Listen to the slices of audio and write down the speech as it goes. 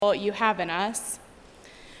you have in us.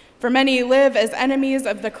 For many live as enemies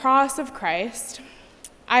of the cross of Christ.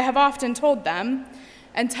 I have often told them,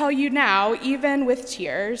 and tell you now, even with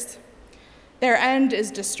tears, their end is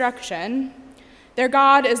destruction. Their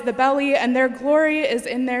God is the belly, and their glory is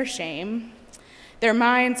in their shame. Their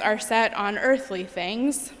minds are set on earthly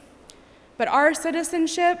things, but our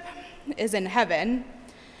citizenship is in heaven,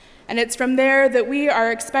 and it's from there that we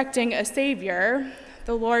are expecting a Savior,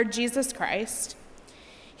 the Lord Jesus Christ.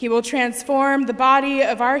 He will transform the body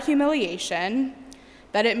of our humiliation,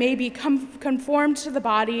 that it may be conformed to the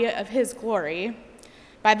body of his glory,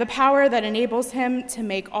 by the power that enables him to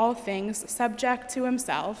make all things subject to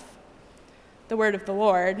himself. The word of the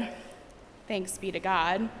Lord. Thanks be to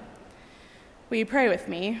God. Will you pray with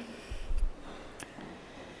me?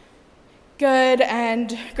 Good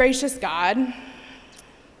and gracious God,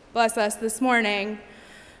 bless us this morning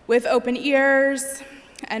with open ears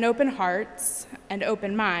and open hearts and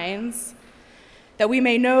open minds, that we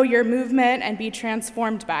may know your movement and be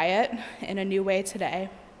transformed by it in a new way today.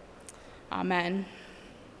 Amen.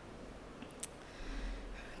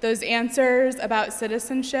 Those answers about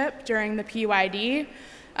citizenship during the PYD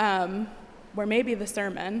were maybe the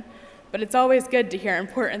sermon, but it's always good to hear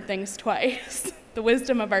important things twice. The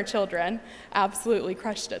wisdom of our children absolutely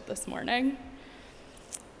crushed it this morning.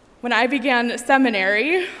 When I began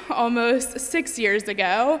seminary almost 6 years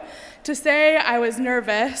ago, to say I was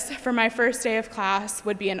nervous for my first day of class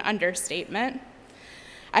would be an understatement.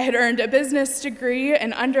 I had earned a business degree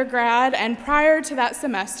in undergrad, and prior to that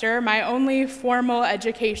semester, my only formal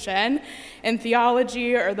education in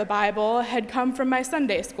theology or the Bible had come from my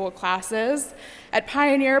Sunday school classes at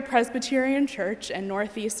Pioneer Presbyterian Church in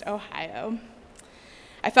Northeast Ohio.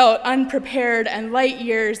 I felt unprepared and light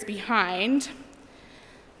years behind.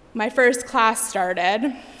 My first class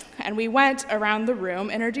started, and we went around the room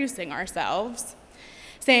introducing ourselves,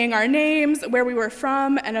 saying our names, where we were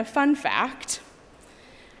from, and a fun fact.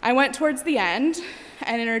 I went towards the end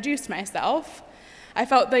and introduced myself. I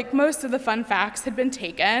felt like most of the fun facts had been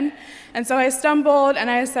taken, and so I stumbled and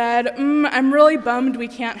I said, I'm really bummed we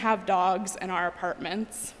can't have dogs in our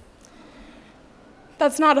apartments.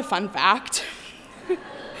 That's not a fun fact.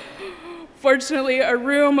 Fortunately, a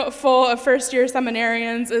room full of first-year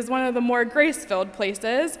seminarians is one of the more grace-filled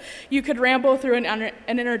places you could ramble through an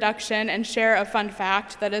introduction and share a fun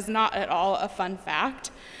fact that is not at all a fun fact.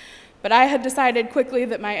 But I had decided quickly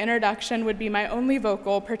that my introduction would be my only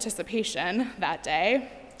vocal participation that day.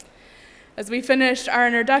 As we finished our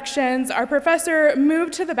introductions, our professor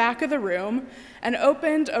moved to the back of the room and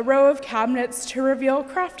opened a row of cabinets to reveal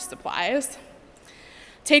craft supplies.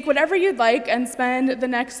 Take whatever you'd like and spend the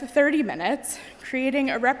next 30 minutes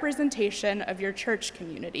creating a representation of your church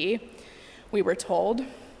community, we were told.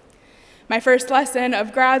 My first lesson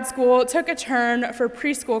of grad school took a turn for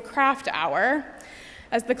preschool craft hour,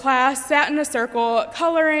 as the class sat in a circle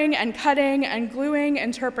coloring and cutting and gluing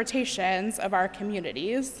interpretations of our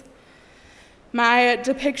communities. My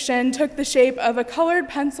depiction took the shape of a colored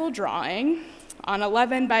pencil drawing on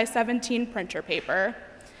 11 by 17 printer paper.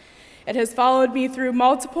 It has followed me through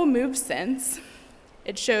multiple moves since.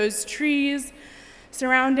 It shows trees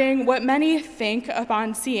surrounding what many think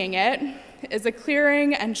upon seeing it is a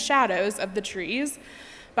clearing and shadows of the trees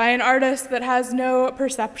by an artist that has no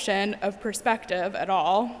perception of perspective at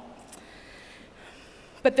all.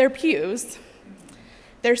 But they're pews.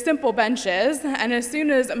 They're simple benches, and as soon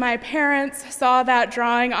as my parents saw that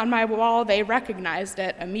drawing on my wall, they recognized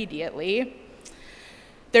it immediately.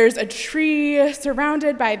 There's a tree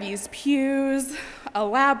surrounded by these pews, a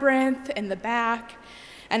labyrinth in the back,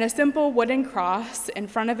 and a simple wooden cross in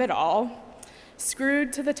front of it all,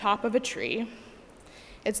 screwed to the top of a tree.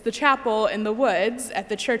 It's the chapel in the woods at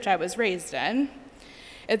the church I was raised in.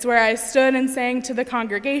 It's where I stood and sang to the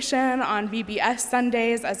congregation on VBS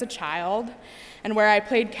Sundays as a child, and where I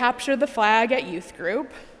played Capture the Flag at youth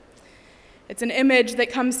group. It's an image that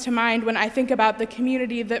comes to mind when I think about the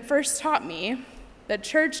community that first taught me that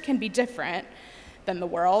church can be different than the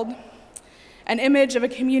world, an image of a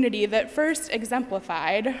community that first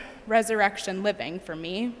exemplified resurrection living for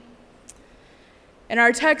me. In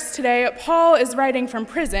our text today, Paul is writing from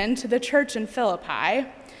prison to the church in Philippi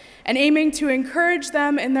and aiming to encourage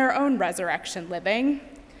them in their own resurrection living.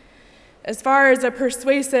 As far as a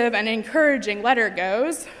persuasive and encouraging letter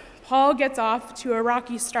goes, Paul gets off to a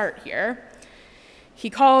rocky start here. He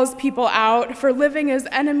calls people out for living as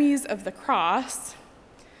enemies of the cross.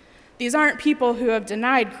 These aren't people who have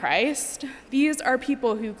denied Christ. These are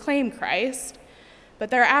people who claim Christ, but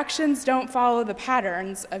their actions don't follow the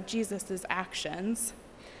patterns of Jesus' actions.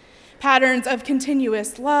 Patterns of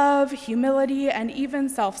continuous love, humility, and even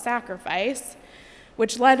self-sacrifice,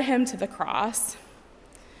 which led him to the cross.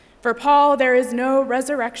 For Paul, there is no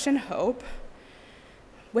resurrection hope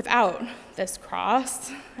without this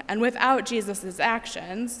cross and without Jesus'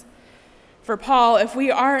 actions. For Paul, if we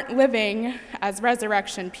aren't living as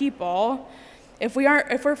resurrection people, if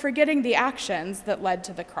we're forgetting the actions that led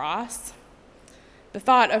to the cross, the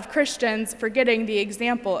thought of Christians forgetting the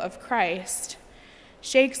example of Christ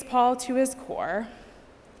shakes Paul to his core.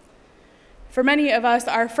 For many of us,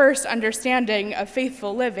 our first understanding of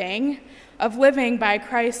faithful living, of living by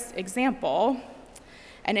Christ's example,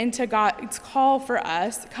 and into God's call for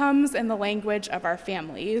us, comes in the language of our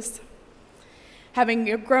families.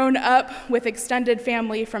 Having grown up with extended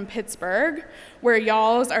family from Pittsburgh, where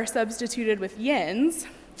y'alls are substituted with yins,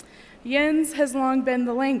 yins has long been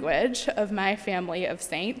the language of my family of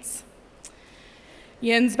saints.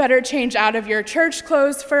 Yins better change out of your church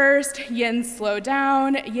clothes first, yins slow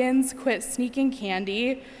down, yins quit sneaking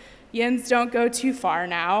candy, yins don't go too far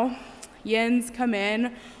now, yins come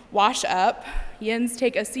in, wash up, yins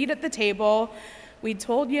take a seat at the table, we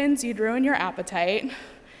told yins you'd ruin your appetite,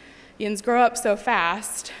 yins grow up so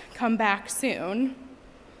fast, come back soon.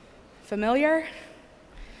 Familiar?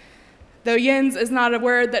 Though yins is not a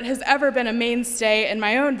word that has ever been a mainstay in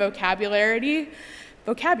my own vocabulary,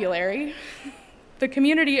 the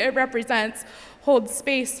community it represents holds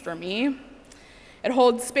space for me. It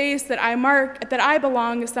holds space that I mark that I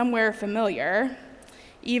belong somewhere familiar,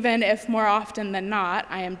 even if more often than not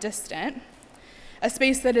I am distant. A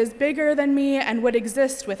space that is bigger than me and would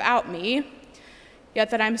exist without me,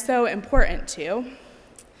 yet that I'm so important to.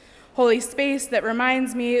 Holy space that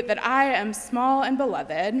reminds me that I am small and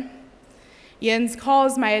beloved. Yins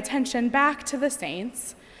calls my attention back to the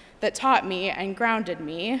saints that taught me and grounded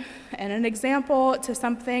me, and an example to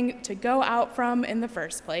something to go out from in the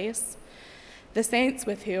first place, the saints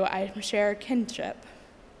with whom I share kinship.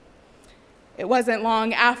 It wasn't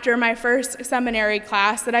long after my first seminary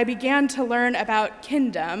class that I began to learn about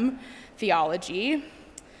kingdom theology,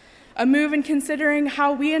 a move in considering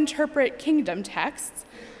how we interpret kingdom texts,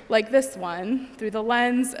 like this one, through the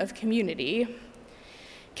lens of community.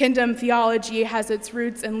 Kingdom theology has its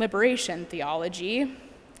roots in liberation theology.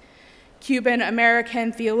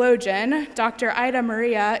 Cuban-American theologian Dr. Ida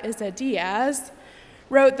Maria Diaz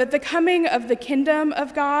wrote that the coming of the kingdom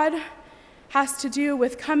of God has to do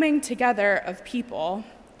with coming together of people,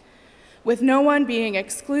 with no one being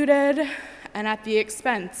excluded and at the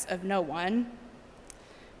expense of no one.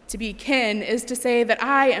 To be kin is to say that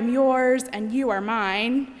I am yours and you are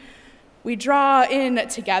mine. We draw in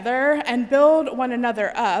together and build one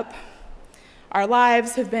another up. Our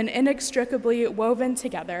lives have been inextricably woven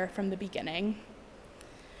together from the beginning.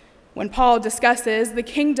 When Paul discusses the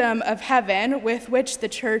kingdom of heaven with which the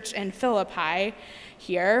church in Philippi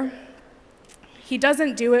here, he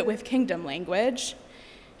doesn't do it with kingdom language.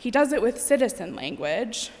 He does it with citizen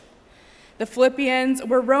language. The Philippians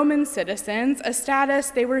were Roman citizens, a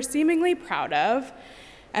status they were seemingly proud of,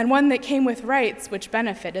 and one that came with rights which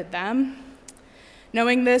benefited them.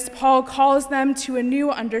 Knowing this, Paul calls them to a new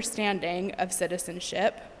understanding of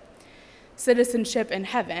citizenship in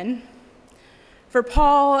heaven. For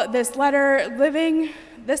Paul in this letter,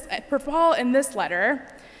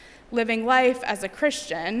 living life as a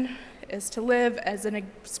Christian is to live as an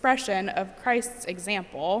expression of Christ's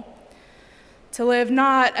example, to live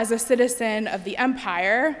not as a citizen of the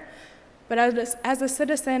empire, but as a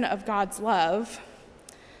citizen of God's love,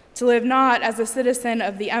 to live not as a citizen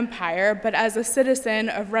of the empire, but as a citizen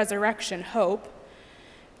of resurrection hope,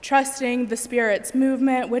 trusting the Spirit's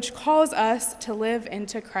movement, which calls us to live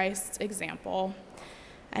into Christ's example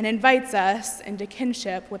and invites us into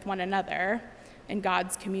kinship with one another in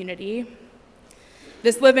God's community.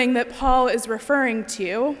 This living that Paul is referring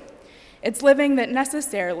to, it's living that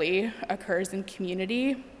necessarily occurs in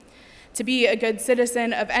community. To be a good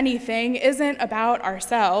citizen of anything isn't about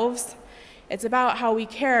ourselves. It's about how we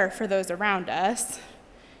care for those around us.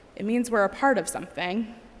 It means we're a part of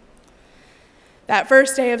something. That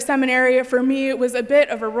first day of seminary for me was a bit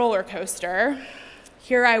of a roller coaster.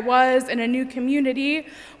 Here I was in a new community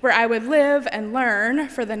where I would live and learn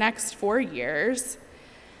for the next 4 years.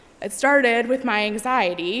 It started with my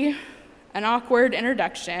anxiety, an awkward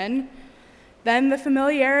introduction, then the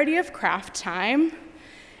familiarity of craft time,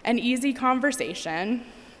 an easy conversation,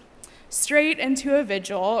 straight into a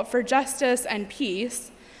vigil for justice and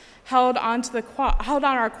peace held on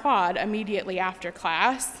our quad immediately after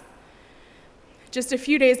class. Just a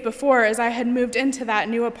few days before, as I had moved into that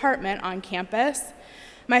new apartment on campus,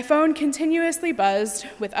 my phone continuously buzzed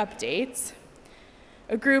with updates.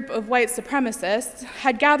 A group of white supremacists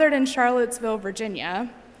had gathered in Charlottesville,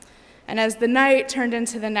 Virginia, And as the night turned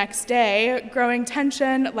into the next day, growing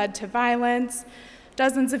tension led to violence,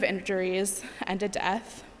 dozens of injuries, and a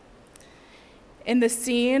death. In the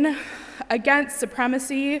scene, against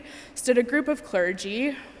supremacy, stood a group of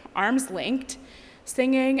clergy, arms linked,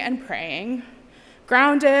 singing and praying,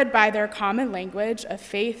 grounded by their common language of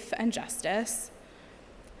faith and justice.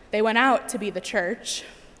 They went out to be the church.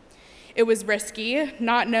 It was risky,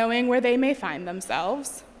 not knowing where they may find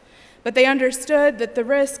themselves, but they understood that the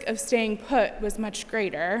risk of staying put was much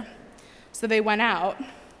greater, so they went out.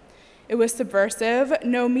 It was subversive,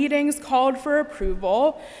 no meetings called for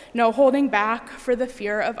approval, no holding back for the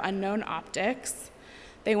fear of unknown optics.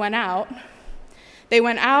 They went out. They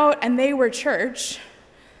went out and they were church.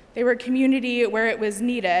 They were community where it was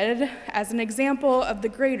needed as an example of the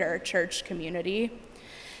greater church community,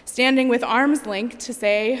 standing with arms linked to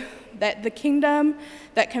say that the kingdom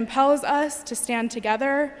that compels us to stand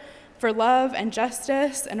together for love and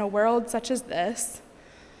justice in a world such as this,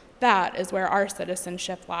 that is where our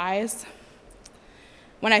citizenship lies.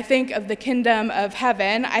 When I think of the kingdom of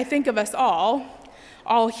heaven, I think of us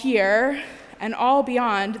all here and all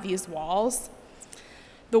beyond these walls.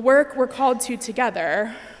 The work we're called to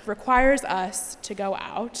together requires us to go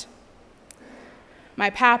out. My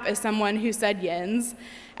pap is someone who said yins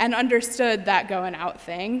and understood that going out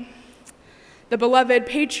thing. The beloved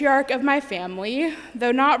patriarch of my family,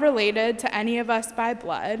 though not related to any of us by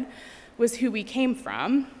blood, was who we came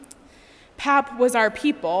from. Pap was our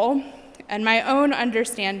people, and my own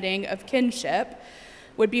understanding of kinship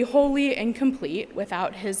would be wholly incomplete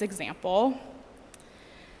without his example.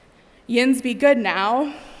 Yins be good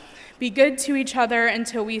now. Be good to each other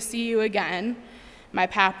until we see you again, my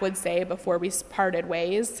pap would say before we parted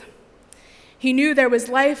ways. He knew there was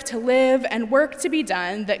life to live and work to be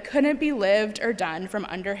done that couldn't be lived or done from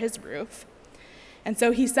under his roof. And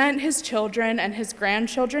so he sent his children and his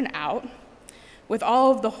grandchildren out with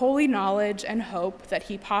all of the holy knowledge and hope that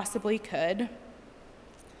he possibly could.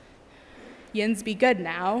 Yins be good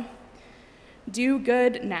now. Do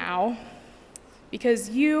good now,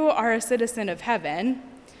 because you are a citizen of heaven.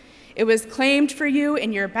 It was claimed for you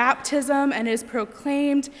in your baptism and is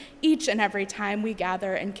proclaimed each and every time we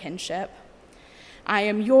gather in kinship. I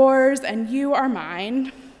am yours and you are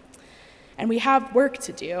mine, and we have work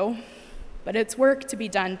to do, but it's work to be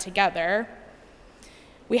done together.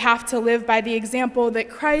 We have to live by the example that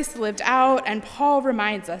Christ lived out and Paul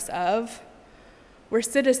reminds us of. We're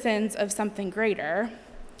citizens of something greater,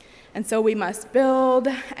 and so we must build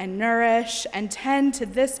and nourish and tend to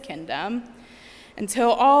this kingdom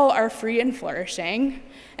until all are free and flourishing,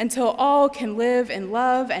 until all can live in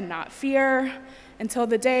love and not fear, until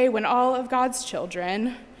the day when all of God's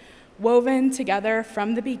children, woven together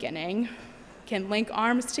from the beginning, can link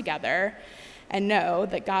arms together and know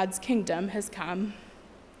that God's kingdom has come.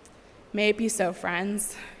 May it be so,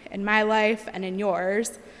 friends, in my life and in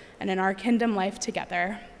yours, and in our kingdom life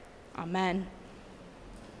together. Amen.